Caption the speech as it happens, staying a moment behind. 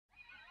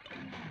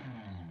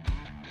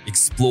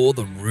Explore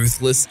the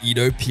ruthless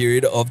Edo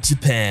period of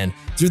Japan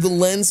through the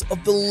lens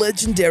of the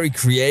legendary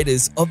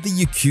creators of the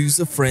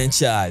Yakuza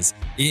franchise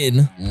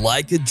in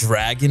Like a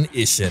Dragon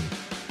Ishin.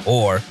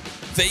 Or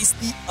face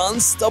the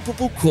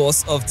unstoppable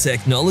course of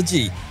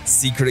technology,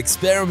 secret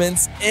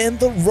experiments, and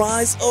the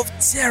rise of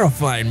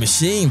terrifying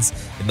machines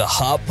in the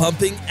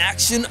heart-pumping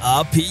action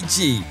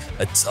RPG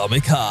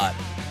Atomic Heart.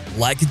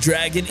 Like a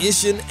Dragon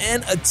Ishin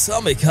and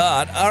Atomic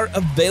Heart are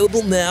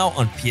available now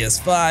on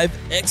PS5,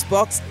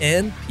 Xbox,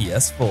 and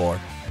PS4.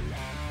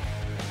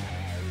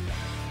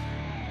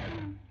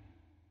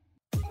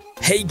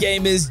 Hey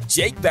gamers,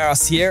 Jake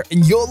Barros here,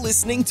 and you're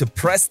listening to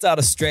Press Start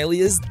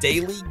Australia's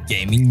daily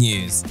gaming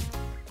news.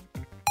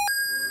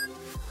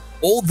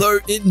 Although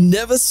it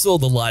never saw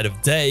the light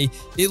of day,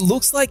 it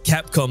looks like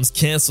Capcom's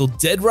cancelled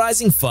Dead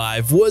Rising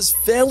 5 was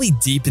fairly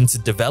deep into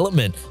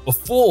development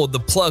before the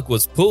plug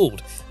was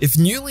pulled, if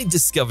newly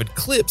discovered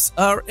clips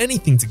are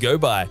anything to go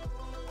by.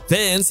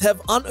 Fans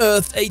have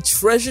unearthed a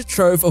treasure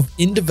trove of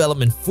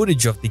in-development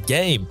footage of the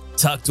game,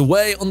 tucked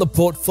away on the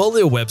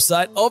portfolio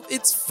website of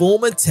its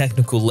former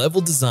technical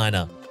level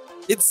designer.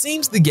 It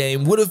seems the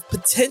game would have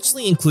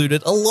potentially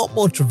included a lot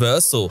more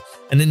traversal,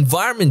 an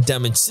environment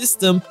damage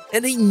system,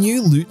 and a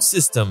new loot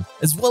system,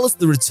 as well as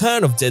the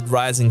return of Dead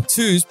Rising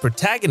 2's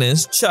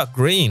protagonist Chuck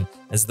Green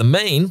as the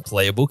main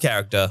playable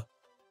character.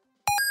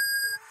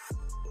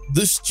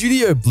 The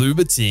Studio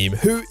Bloober team,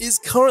 who is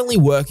currently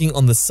working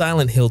on the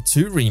Silent Hill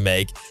 2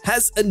 remake,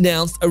 has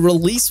announced a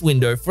release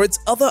window for its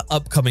other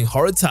upcoming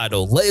horror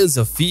title, Layers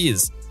of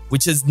Fears,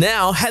 which has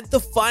now had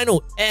the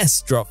final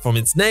S drop from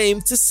its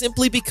name to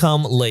simply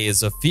become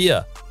Layers of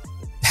Fear.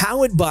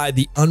 Powered by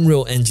the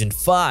Unreal Engine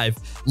 5,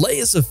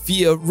 Layers of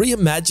Fear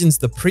reimagines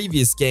the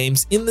previous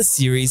games in the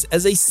series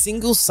as a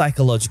single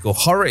psychological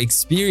horror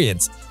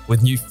experience,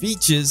 with new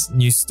features,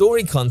 new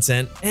story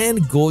content,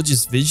 and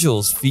gorgeous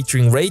visuals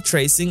featuring ray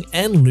tracing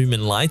and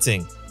lumen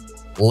lighting.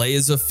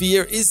 Layers of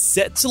Fear is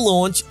set to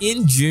launch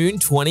in June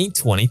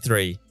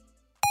 2023.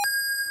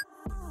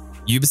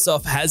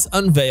 Ubisoft has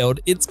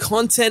unveiled its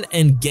content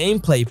and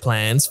gameplay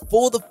plans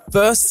for the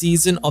first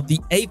season of the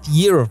 8th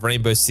year of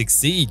Rainbow Six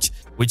Siege,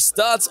 which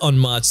starts on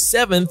March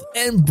 7th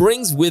and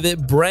brings with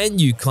it brand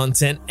new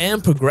content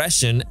and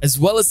progression, as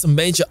well as some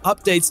major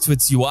updates to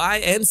its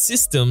UI and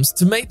systems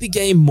to make the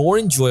game more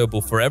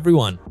enjoyable for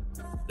everyone.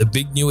 The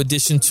big new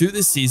addition to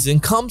this season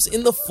comes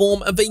in the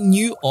form of a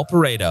new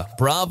operator,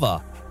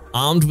 Brava.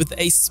 Armed with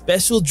a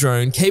special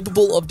drone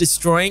capable of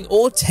destroying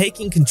or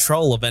taking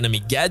control of enemy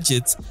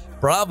gadgets,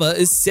 Brava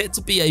is set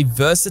to be a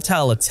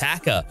versatile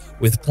attacker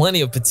with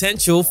plenty of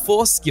potential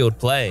for skilled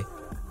play.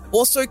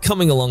 Also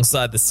coming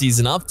alongside the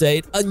season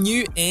update are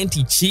new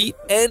anti-cheat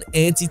and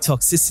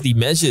anti-toxicity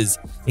measures,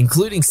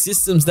 including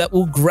systems that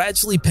will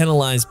gradually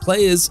penalize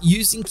players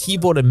using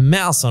keyboard and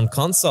mouse on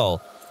console,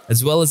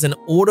 as well as an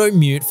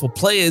auto-mute for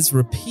players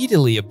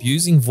repeatedly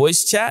abusing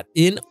voice chat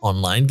in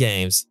online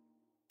games.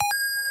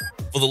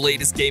 For the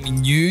latest gaming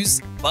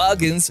news,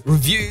 bargains,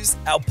 reviews,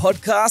 our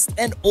podcast,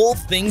 and all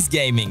things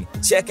gaming,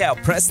 check out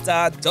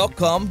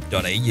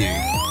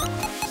pressstart.com.au.